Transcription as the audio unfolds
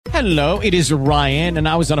Hello, it is Ryan, and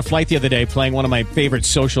I was on a flight the other day playing one of my favorite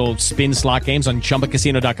social spin slot games on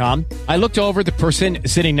ChumbaCasino.com. I looked over at the person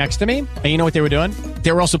sitting next to me, and you know what they were doing?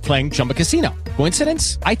 They were also playing Chumba Casino.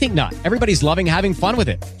 Coincidence? I think not. Everybody's loving having fun with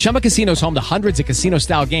it. Chumba Casino is home to hundreds of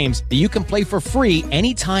casino-style games that you can play for free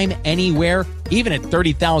anytime, anywhere, even at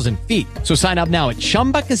 30,000 feet. So sign up now at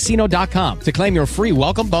ChumbaCasino.com to claim your free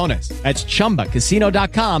welcome bonus. That's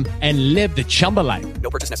ChumbaCasino.com and live the Chumba life.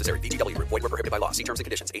 No purchase necessary. VGW. Void where prohibited by law. See terms and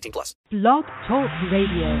conditions. 18+. Blog Talk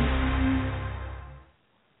Radio.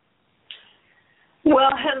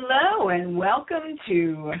 Well, hello and welcome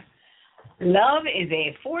to Love is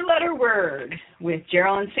a Four-Letter Word with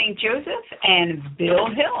Geraldine St. Joseph and Bill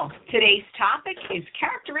Hill. Today's topic is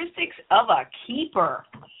characteristics of a keeper.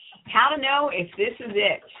 How to know if this is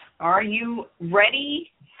it. Are you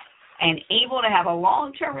ready and able to have a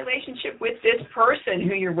long-term relationship with this person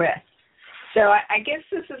who you're with? So I guess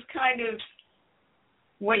this is kind of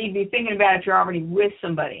what you'd be thinking about if you're already with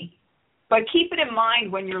somebody. But keep it in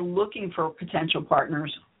mind when you're looking for potential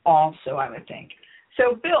partners also, I would think.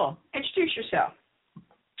 So, Bill, introduce yourself.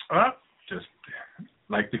 Just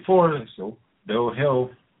like before, so Bill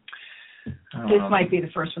Hill. This might be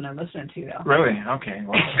the first one I'm listening to, though. Really? Okay.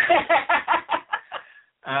 Well,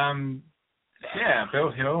 yeah,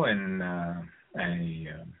 Bill Hill, and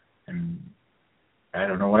I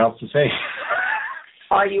don't know what else to say.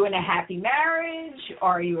 Are you in a happy marriage?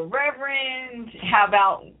 Are you a reverend? How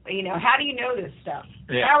about, how do you know this stuff?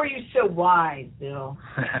 Yeah. How are you so wise, Bill?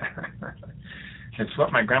 It's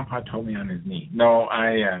what my grandpa told me on his knee. No,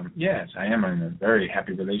 yes, I am in a very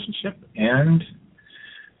happy relationship, and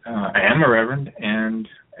I am a reverend and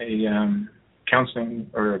a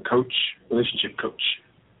counseling or a coach, relationship coach.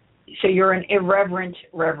 So you're an irreverent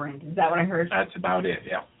reverend. Is that what I heard? That's about it,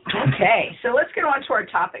 yeah. Okay, so let's get on to our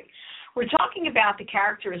topic. We're talking about the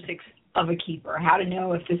characteristics of a keeper, how to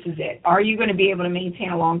know if this is it. Are you going to be able to maintain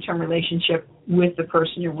a long-term relationship with the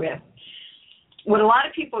person you're with? What a lot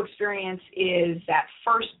of people experience is that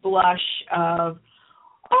first blush of,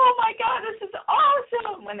 oh, my God, this is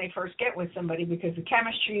awesome, when they first get with somebody because the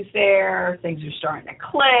chemistry's there, things are starting to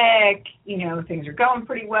click, things are going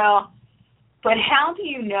pretty well. But how do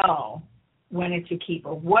you know when it's a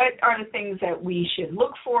keeper? What are the things that we should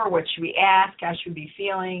look for? What should we ask? How should we be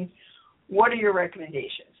feeling? What are your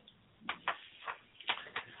recommendations?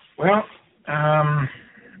 Well,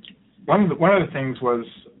 one of the things was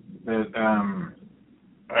that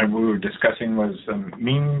we were discussing was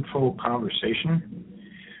meaningful conversation.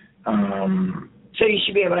 So you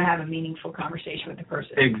should be able to have a meaningful conversation with the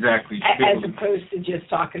person. Exactly. As opposed to just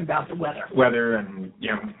talking about the weather. Weather and,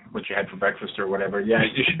 what you had for breakfast or whatever. Yeah,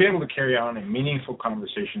 you should be able to carry on a meaningful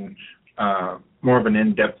conversation, more of an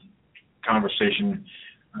in-depth conversation,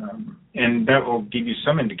 and that will give you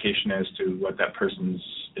some indication as to what that person's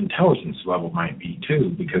intelligence level might be,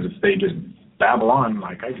 too, because if they just babble on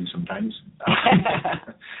like I do sometimes,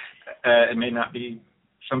 it may not be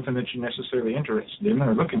something that you're necessarily interested in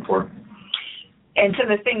or looking for. And so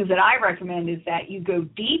the things that I recommend is that you go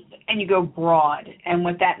deep and you go broad. And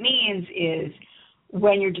what that means is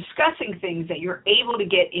when you're discussing things that you're able to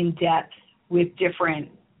get in depth with different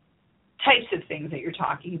types of things that you're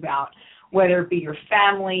talking about, whether it be your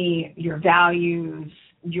family, your values,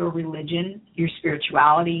 your religion, your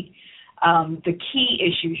spirituality, the key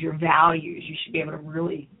issues, your values, you should be able to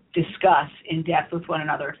really discuss in depth with one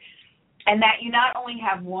another. And that you not only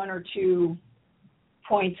have one or two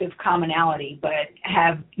points of commonality, but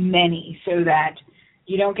have many so that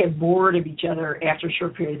you don't get bored of each other after a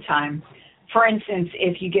short period of time. For instance,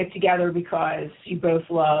 if you get together because you both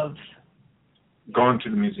love going to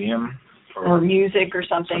the museum or music or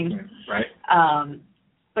something, right?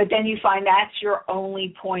 But then you find that's your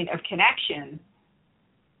only point of connection,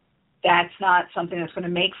 that's not something that's going to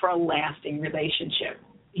make for a lasting relationship.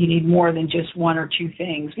 You need more than just one or two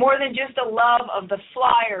things, more than just a love of the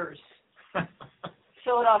Flyers.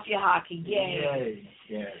 Philadelphia hockey, yay.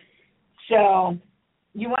 Yay. So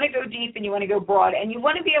you want to go deep and you want to go broad, and you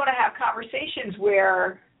want to be able to have conversations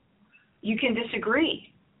where you can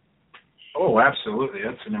disagree. Oh, absolutely.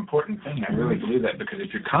 That's an important thing. I really believe that, because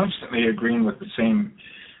if you're constantly agreeing with the same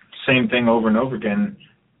thing over and over again,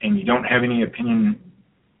 and you don't have any opinion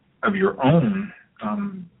of your own,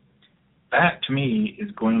 that to me is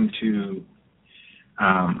going to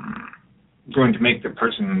make the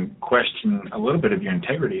person question a little bit of your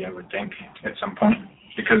integrity, I would think, at some point,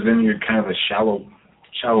 because then you're kind of a shallow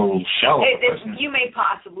person. You may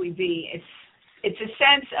possibly be. It's a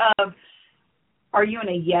sense of, are you in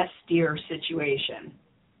a yes, dear situation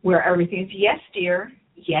where everything's yes, dear,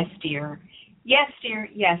 Yes, dear,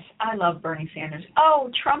 yes, I love Bernie Sanders. Oh,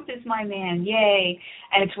 Trump is my man, yay.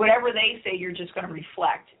 And it's whatever they say you're just going to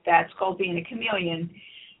reflect. That's called being a chameleon.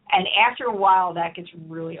 And after a while, that gets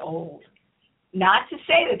really old. Not to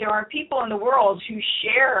say that there are people in the world who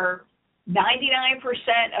share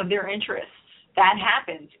 99% of their interests. That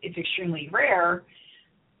happens. It's extremely rare.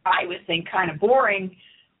 I would think kind of boring,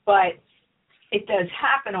 but it does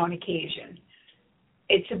happen on occasion.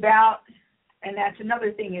 It's about, and that's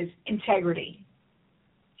another thing, is integrity.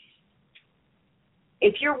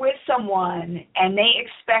 If you're with someone and they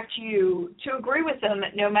expect you to agree with them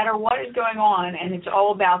no matter what is going on and it's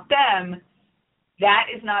all about them, that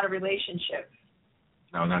is not a relationship.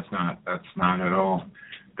 No, that's not at all.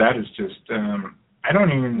 That is just, I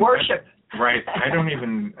don't even... Worship. Right. I don't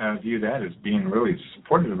even view that as being really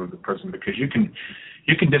supportive of the person, because you can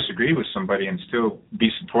disagree with somebody and still be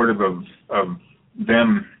supportive of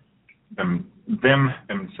them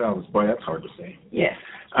themselves. Boy, that's hard to say. Yes.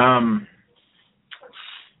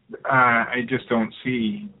 I just don't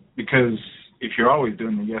see, because if you're always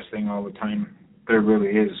doing the yes thing all the time, there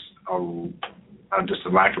really is just a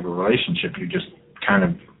lack of a relationship. You're just kind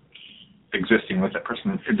of existing with that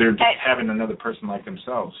person. They're just having another person like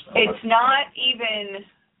themselves. It's not even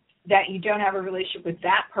that you don't have a relationship with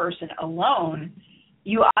that person alone.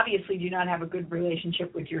 You obviously do not have a good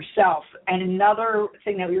relationship with yourself. And another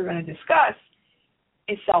thing that we were going to discuss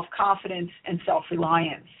is self-confidence and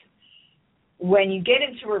self-reliance. When you get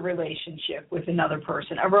into a relationship with another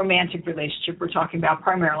person, a romantic relationship we're talking about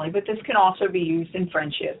primarily, but this can also be used in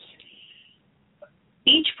friendships,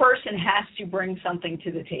 each person has to bring something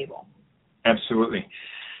to the table. Absolutely.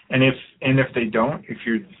 And if they don't, if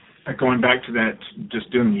you're going back to that just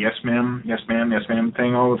doing the yes ma'am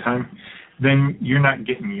thing all the time, then you're not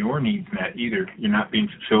getting your needs met either. You're not being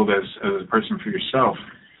fulfilled as a person for yourself.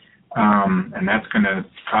 And that's going to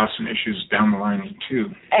cause some issues down the line too.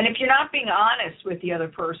 And if you're not being honest with the other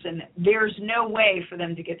person, there's no way for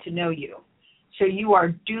them to get to know you. So you are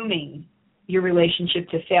dooming your relationship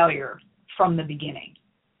to failure from the beginning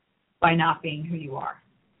by not being who you are.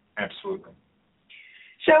 Absolutely.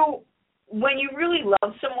 So when you really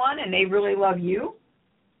love someone and they really love you,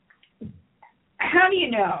 how do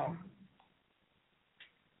you know?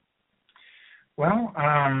 Well,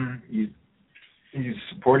 you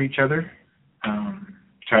support each other,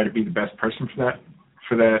 try to be the best person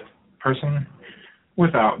for that person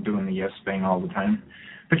without doing the yes thing all the time.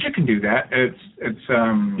 But you can do that. It's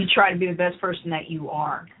you try to be the best person that you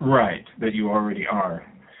are. Right, that you already are.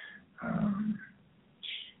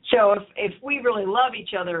 So if we really love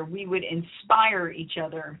each other, we would inspire each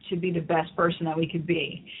other to be the best person that we could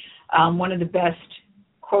be. One of the best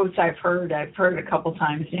quotes I've heard a couple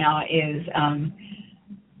times now is,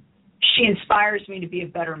 she inspires me to be a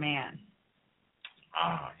better man.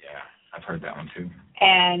 Oh, yeah, I've heard that one too.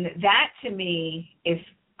 And that to me, if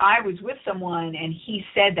I was with someone and he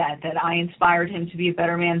said that I inspired him to be a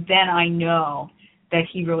better man, then I know that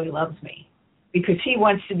he really loves me, because he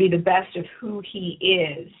wants to be the best of who he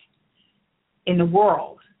is in the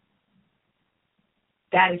world.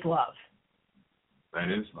 That is love. That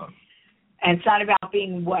is love. And it's not about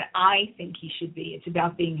being what I think he should be. It's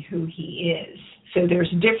about being who he is. So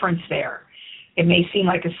there's a difference there. It may seem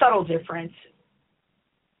like a subtle difference,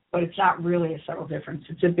 but it's not really a subtle difference.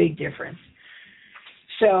 It's a big difference.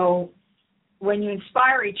 So when you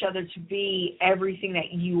inspire each other to be everything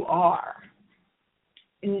that you are,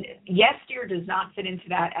 and yes, dear does not fit into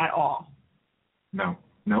that at all. No,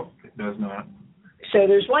 it does not. So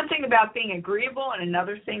there's one thing about being agreeable and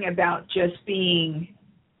another thing about just being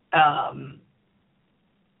a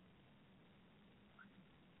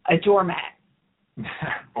doormat.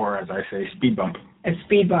 Or, as I say, speed bump. A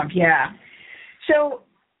speed bump, yeah. So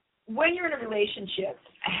when you're in a relationship,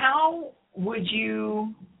 how would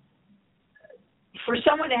you, for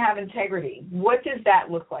someone to have integrity, what does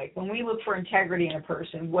that look like? When we look for integrity in a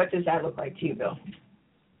person, what does that look like to you, Bill?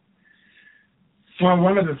 Well,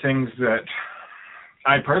 one of the things that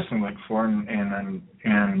I personally look for and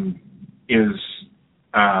is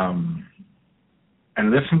I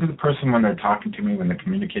listen to the person when they're talking to me, when they're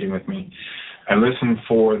communicating with me. I listen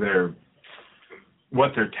for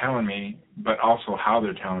what they're telling me, but also how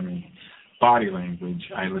they're telling me. Body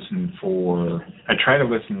language. I try to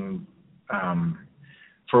listen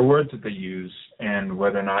for words that they use and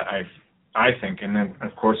whether or not I think. And then,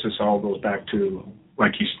 of course, this all goes back to,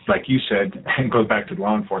 like you said, it goes back to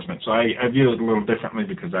law enforcement. So I view it a little differently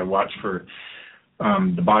because I watch for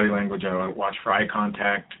the body language. I watch for eye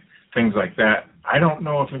contact, things like that. I don't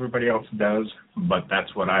know if everybody else does, but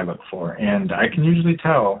that's what I look for. And I can usually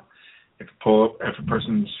tell if a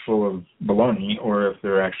person's full of baloney or if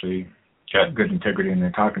they're actually got good integrity and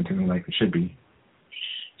they're talking to me like they should be.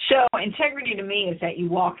 So integrity to me is that you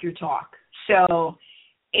walk your talk. So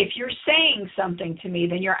if you're saying something to me,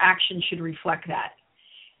 then your actions should reflect that.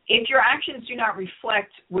 If your actions do not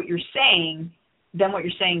reflect what you're saying, then what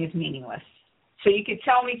you're saying is meaningless. So you could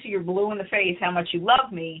tell me till you're blue in the face how much you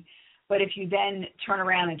love me, but if you then turn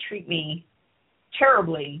around and treat me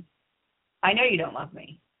terribly, I know you don't love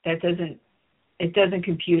me. It doesn't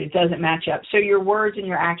compute. It doesn't match up. So your words and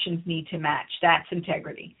your actions need to match. That's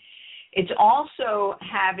integrity. It's also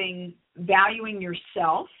valuing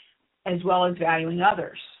yourself as well as valuing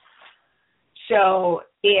others. So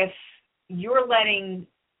if you're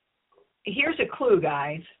here's a clue,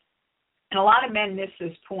 guys, and a lot of men miss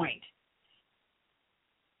this point.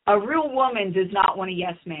 A real woman does not want a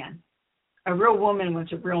yes man. A real woman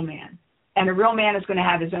wants a real man. And a real man is going to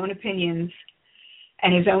have his own opinions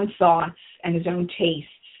and his own thoughts and his own tastes.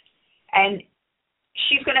 And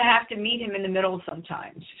she's going to have to meet him in the middle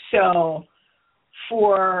sometimes. So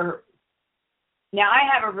now I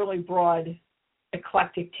have a really broad,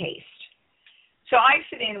 eclectic taste. So I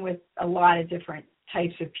fit in with a lot of different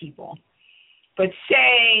types of people. But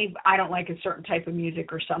say I don't like a certain type of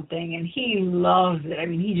music or something, and he loves it. I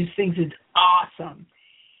mean, he just thinks it's awesome.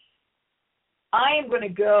 I am going to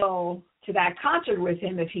go to that concert with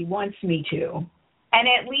him if he wants me to, and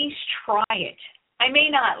at least try it. I may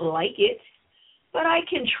not like it, but I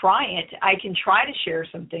can try it. I can try to share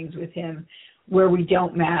some things with him where we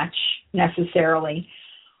don't match necessarily.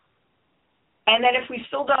 And then if we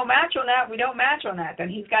still don't match on that, we don't match on that. Then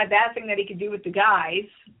he's got that thing that he could do with the guys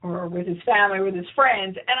or with his family, with his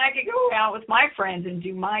friends, and I could go out with my friends and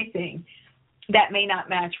do my thing that may not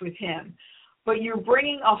match with him. But you're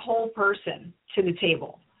bringing a whole person to the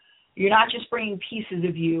table. You're not just bringing pieces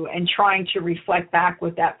of you and trying to reflect back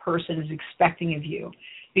what that person is expecting of you,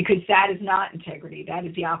 because that is not integrity. That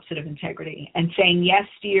is the opposite of integrity. And saying, yes,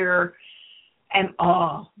 dear, and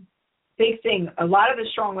big thing, a lot of the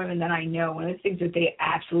strong women that I know, one of the things that they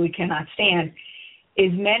absolutely cannot stand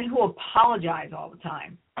is men who apologize all the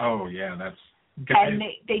time. Oh, yeah, that's... And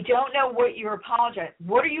they don't know what you're apologizing.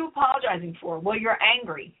 What are you apologizing for? Well, you're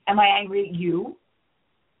angry. Am I angry at you?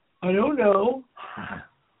 I don't know.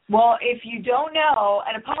 Well, if you don't know,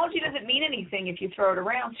 an apology doesn't mean anything if you throw it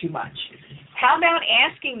around too much. How about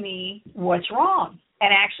asking me what's wrong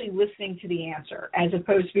and actually listening to the answer as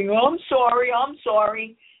opposed to being, oh, I'm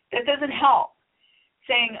sorry. That doesn't help.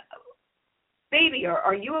 Saying, baby,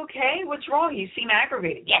 are you okay? What's wrong? You seem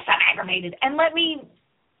aggravated. Yes, I'm aggravated. And let me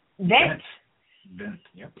vent.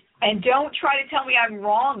 Yep. And don't try to tell me I'm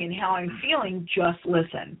wrong in how I'm feeling. Just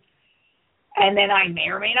listen. And then I may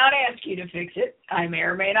or may not ask you to fix it. I may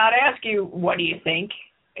or may not ask you, what do you think?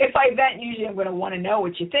 If I vent, usually I'm going to want to know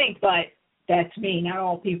what you think, but that's me. Not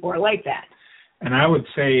all people are like that. And I would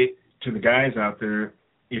say to the guys out there,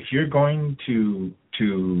 if you're going to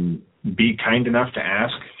be kind enough to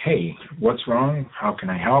ask, hey, what's wrong? How can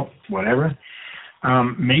I help? Whatever.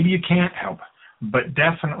 Maybe you can't help, but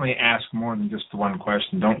definitely ask more than just the one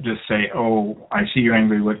question. Don't just say, oh, I see you're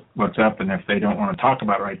angry. What's up? And if they don't want to talk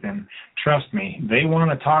about it right then, trust me, they want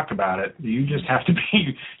to talk about it. You just have to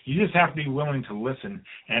be willing to listen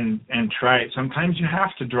and try it. Sometimes you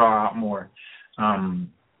have to draw out more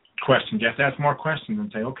questions. You have to ask more questions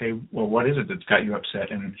and say, okay, well, what is it that's got you upset?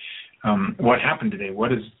 And what happened today?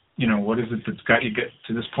 What is it that's got you get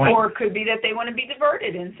to this point? Or it could be that they want to be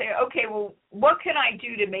diverted and say, okay, well, what can I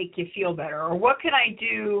do to make you feel better? Or what can I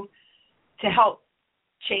do to help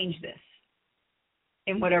change this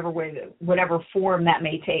in whatever way, whatever form that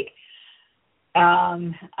may take?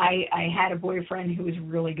 I had a boyfriend who was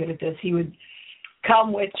really good at this. He would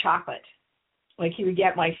come with chocolate. Like he would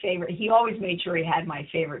get my favorite. He always made sure he had my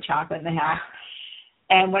favorite chocolate in the house.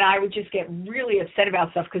 And when I would just get really upset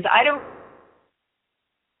about stuff, because I don't...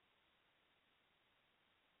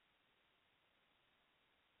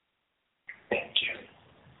 Thank you.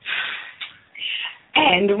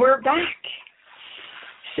 And we're back.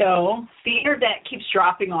 So the internet keeps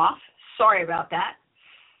dropping off. Sorry about that.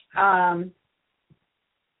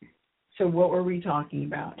 So what were we talking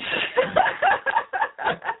about?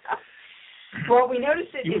 Well, we noticed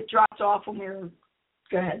it dropped off when we were...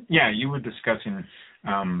 Go ahead. Yeah, you were discussing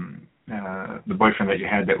the boyfriend that you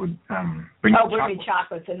had that would bring me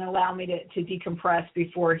chocolates and allow me to decompress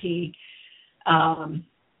before he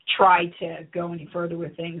tried to go any further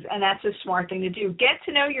with things. And that's a smart thing to do. Get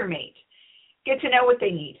to know your mate. Get to know what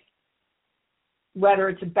they need. Whether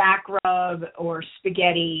it's a back rub or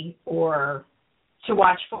spaghetti or to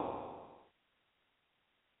watch football.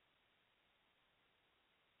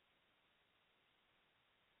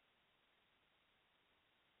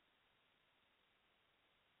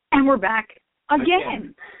 And we're back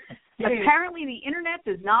again. Apparently the internet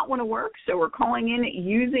does not want to work, so we're calling in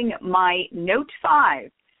using my Note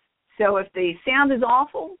 5. So if the sound is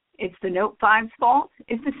awful, it's the Note 5's fault.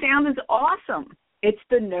 If the sound is awesome, it's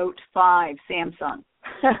the Note 5 Samsung.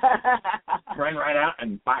 Run right out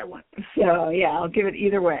and buy one. So, yeah, I'll give it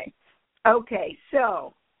either way. Okay,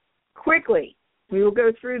 so quickly, we will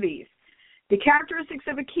go through these. The characteristics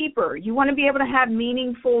of a keeper. You want to be able to have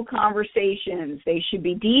meaningful conversations. They should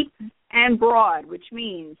be deep and broad, which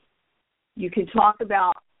means you can talk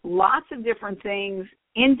about lots of different things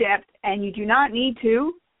in depth, and you do not need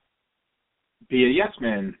to be a yes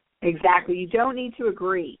man. Exactly. You don't need to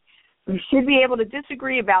agree. You should be able to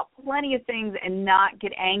disagree about plenty of things and not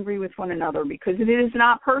get angry with one another because it is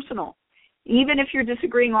not personal. Even if you're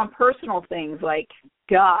disagreeing on personal things like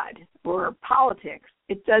God or politics,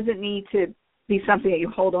 it doesn't need to be something that you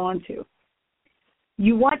hold on to.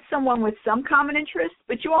 You want someone with some common interests,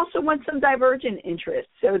 but you also want some divergent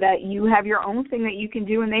interests so that you have your own thing that you can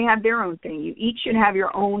do and they have their own thing. You each should have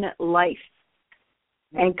your own life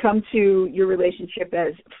and come to your relationship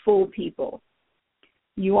as full people.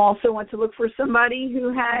 You also want to look for somebody who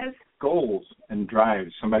has goals and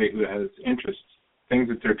drives, somebody who has interests, things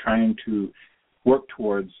that they're trying to work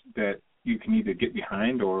towards that you can either get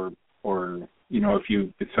behind or if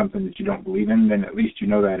it's something that you don't believe in, then at least you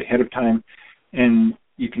know that ahead of time. And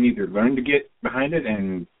you can either learn to get behind it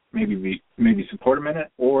and maybe support them in it,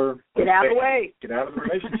 or get out of the way. Get out of the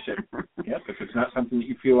relationship. Yep, if it's not something that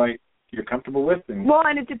you feel like you're comfortable with.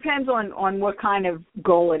 And it depends on what kind of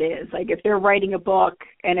goal it is. Like if they're writing a book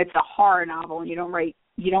and it's a horror novel and you don't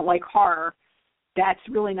like horror, that's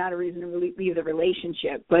really not a reason to leave the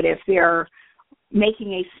relationship. But if they're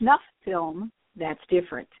making a snuff film, that's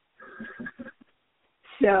different.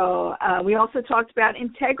 So we also talked about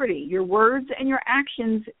integrity. Your words and your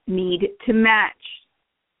actions need to match.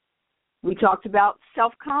 We talked about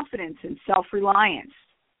self-confidence and self-reliance.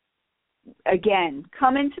 Again,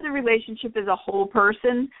 come into the relationship as a whole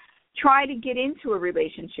person. Try to get into a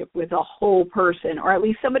relationship with a whole person, or at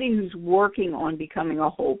least somebody who's working on becoming a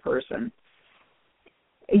whole person.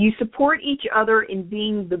 You support each other in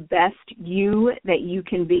being the best you that you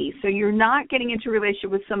can be. So you're not getting into a relationship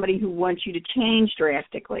with somebody who wants you to change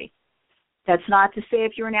drastically. That's not to say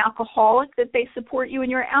if you're an alcoholic that they support you in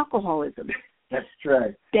your alcoholism. That's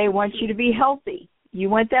right. They want you to be healthy. You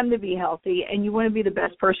want them to be healthy, and you want to be the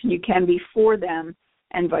best person you can be for them,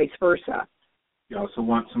 and vice versa. You also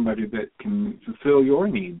want somebody that can fulfill your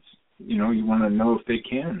needs. You want to know if they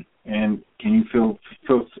can, and can you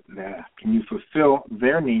fulfill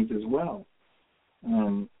their needs as well.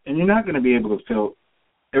 And you're not going to be able to fill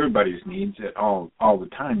everybody's needs at all the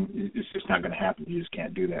time. It's just not going to happen. You just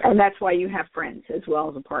can't do that. And that's why you have friends as well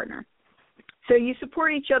as a partner. So you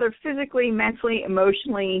support each other physically, mentally,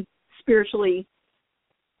 emotionally, spiritually,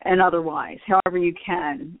 and otherwise. However you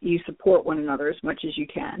can, you support one another as much as you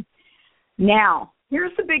can. Now,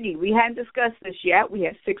 here's the biggie. We hadn't discussed this yet. We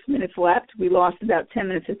have 6 minutes left. We lost about 10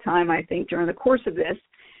 minutes of time, I think, during the course of this.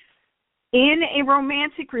 In a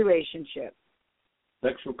romantic relationship,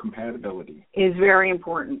 sexual compatibility is very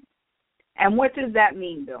important. And what does that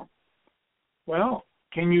mean, Bill? Well,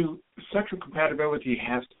 sexual compatibility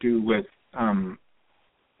has to do with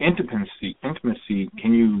intimacy.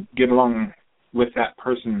 Can you get along with that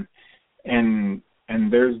person? And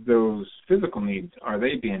there's those physical needs. Are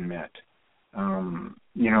they being met? Are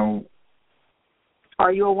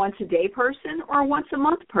you a once-a-day person or a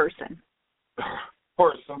once-a-month person?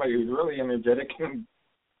 Or somebody who's really energetic 2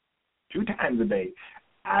 times a day.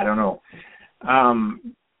 I don't know.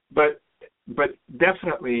 But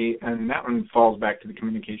definitely, and that one falls back to the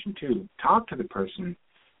communication too. Talk to the person.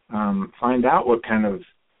 Find out what kind of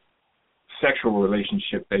sexual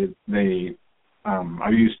relationship they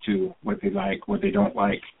are used to, what they like, what they don't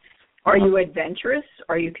like. Are you adventurous?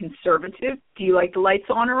 Are you conservative? Do you like the lights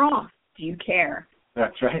on or off? Do you care?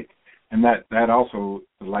 That's right. And that also,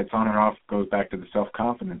 the lights on or off, goes back to the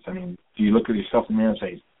self-confidence. I mean, do you look at yourself in the mirror and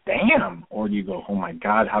say, damn, or do you go, oh my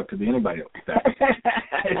God, how could anybody look at that?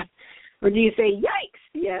 Or do you say, yikes?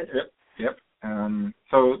 Yes. Yep.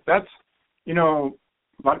 So that's, a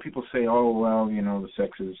lot of people say, oh, well, the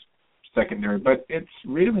sex is secondary, but it's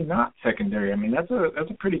really not secondary. I mean, that's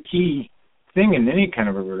a pretty key thing in any kind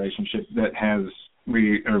of a relationship that has a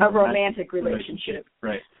romantic relationship.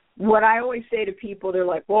 Right. What I always say to people, they're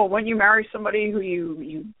like, well, when you marry somebody who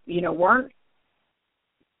you weren't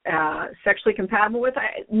sexually compatible with,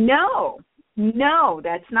 no,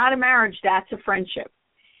 that's not a marriage. That's a friendship.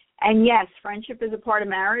 And yes, friendship is a part of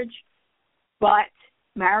marriage, but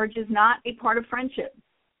marriage is not a part of friendship.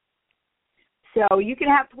 So you can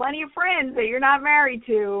have plenty of friends that you're not married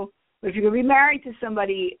to, but if you're going to be married to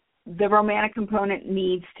somebody, the romantic component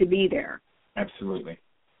needs to be there. Absolutely.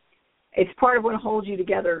 It's part of what holds you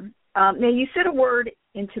together. Now, you said a word,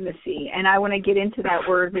 intimacy, and I want to get into that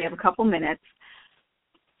word. We have a couple minutes.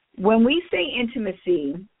 When we say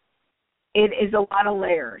intimacy, it is a lot of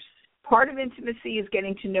layers. Part of intimacy is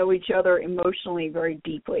getting to know each other emotionally very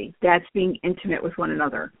deeply. That's being intimate with one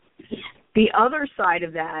another. The other side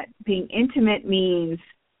of that, being intimate, means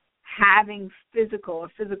having a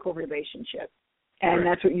physical relationship. And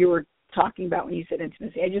that's what you were talking about when you said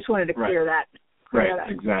intimacy. I just wanted to clear that. Right,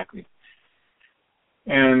 exactly.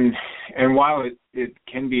 And while it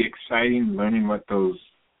can be exciting learning what those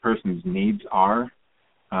person's needs are,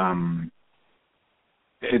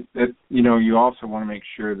 you also want to make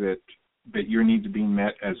sure that your needs are being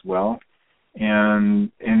met as well.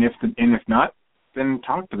 And if not, then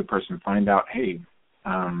talk to the person, find out, hey,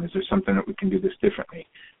 is there something that we can do this differently?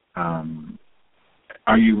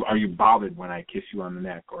 Are you bothered when I kiss you on the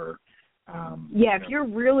neck? Or if you're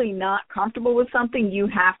really not comfortable with something, you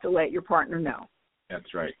have to let your partner know.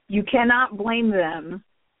 That's right. You cannot blame them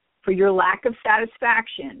for your lack of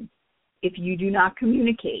satisfaction if you do not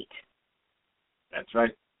communicate. That's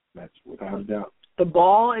right. That's without a doubt. The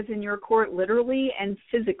ball is in your court literally and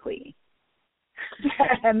physically.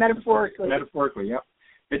 And metaphorically. Metaphorically, yep.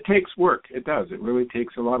 It takes work. It does. It really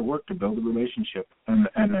takes a lot of work to build a relationship. And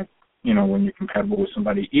when you're compatible with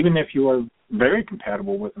somebody, even if you are very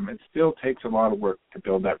compatible with them, it still takes a lot of work to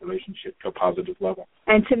build that relationship to a positive level.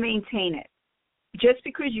 And to maintain it. Just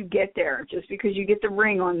because you get there, just because you get the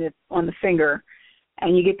ring on the finger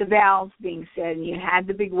and you get the vows being said and you had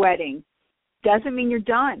the big wedding, doesn't mean you're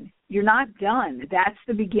done. You're not done. That's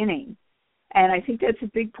the beginning. And I think that's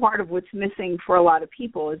a big part of what's missing for a lot of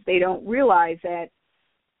people is they don't realize that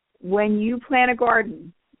when you plant a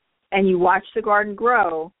garden and you watch the garden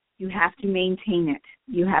grow, you have to maintain it.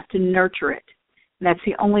 You have to nurture it. And that's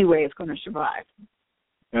the only way it's going to survive.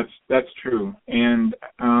 That's true. And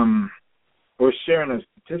I was sharing a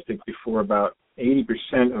statistic before about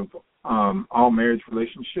 80% of all marriage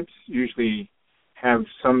relationships usually have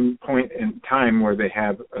some point in time where they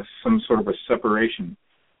have some sort of a separation,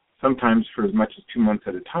 sometimes for as much as 2 months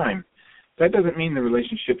at a time. That doesn't mean the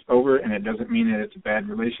relationship's over, and it doesn't mean that it's a bad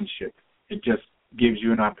relationship. It just gives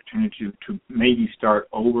you an opportunity to maybe start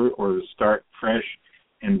over or start fresh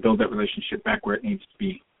and build that relationship back where it needs to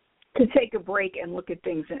be. To take a break and look at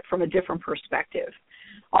things from a different perspective.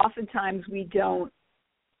 Oftentimes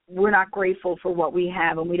we're not grateful for what we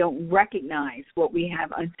have, and we don't recognize what we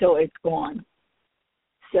have until it's gone.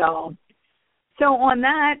 So on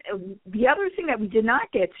that, the other thing that we did not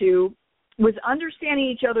get to was understanding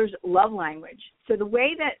each other's love language. So the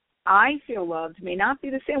way that I feel loved may not be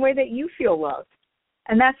the same way that you feel loved.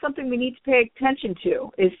 And that's something we need to pay attention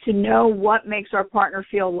to, is to know what makes our partner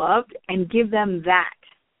feel loved and give them that.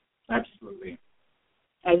 Absolutely.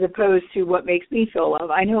 As opposed to what makes me feel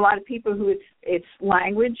loved. I know a lot of people who it's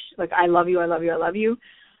language, like I love you, I love you, I love you.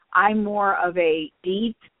 I'm more of a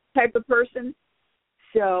deed type of person.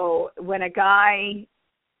 So when a guy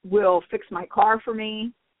will fix my car for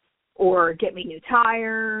me or get me new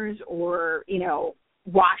tires or,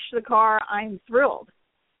 wash the car, I'm thrilled.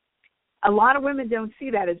 A lot of women don't see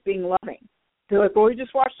that as being loving. They're like, well, he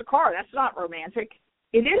just washed the car. That's not romantic.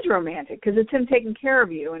 It is romantic because it's him taking care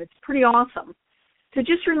of you, and it's pretty awesome. So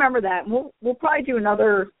just remember that. And we'll probably do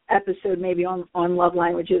another episode maybe on love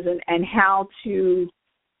languages and how to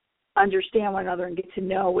understand one another and get to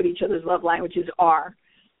know what each other's love languages are.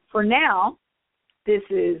 For now, this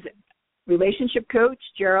is relationship coach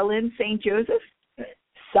Geraldine St. Joseph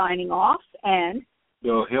signing off, and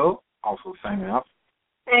Bill Hill also signing off.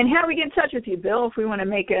 And how do we get in touch with you, Bill, if we want to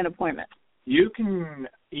make an appointment? You can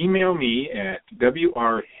email me at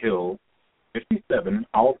wrhill57,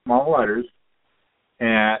 all small letters,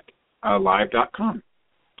 at live.com.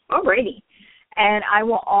 Alrighty. And I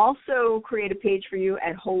will also create a page for you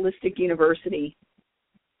at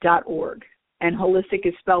holisticuniversity.org. And holistic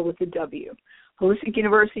is spelled with a W.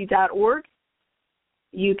 holisticuniversity.org.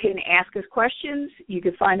 You can ask us questions. You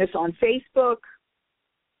can find us on Facebook.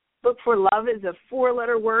 Look for Love is a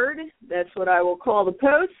 4-letter word. That's what I will call the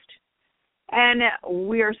post. And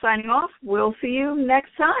we are signing off. We'll see you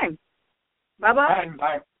next time. Bye-bye.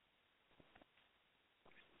 Bye.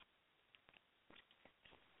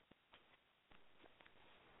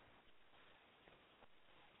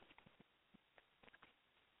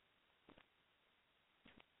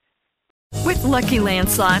 With Lucky Land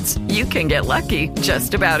Slots, you can get lucky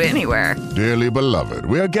just about anywhere. Dearly beloved,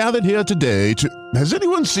 we are gathered here today to... Has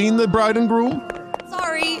anyone seen the bride and groom?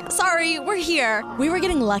 Sorry, we're here. We were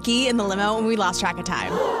getting lucky in the limo and we lost track of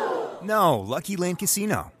time. No, Lucky Land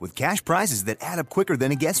Casino, with cash prizes that add up quicker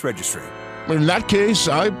than a guest registry. In that case,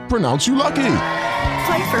 I pronounce you lucky.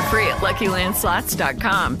 Play for free at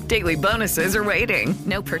LuckyLandSlots.com. Daily bonuses are waiting.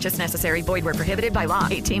 No purchase necessary. Void where prohibited by law.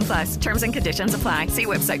 18+. Terms and conditions apply. See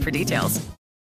website for details.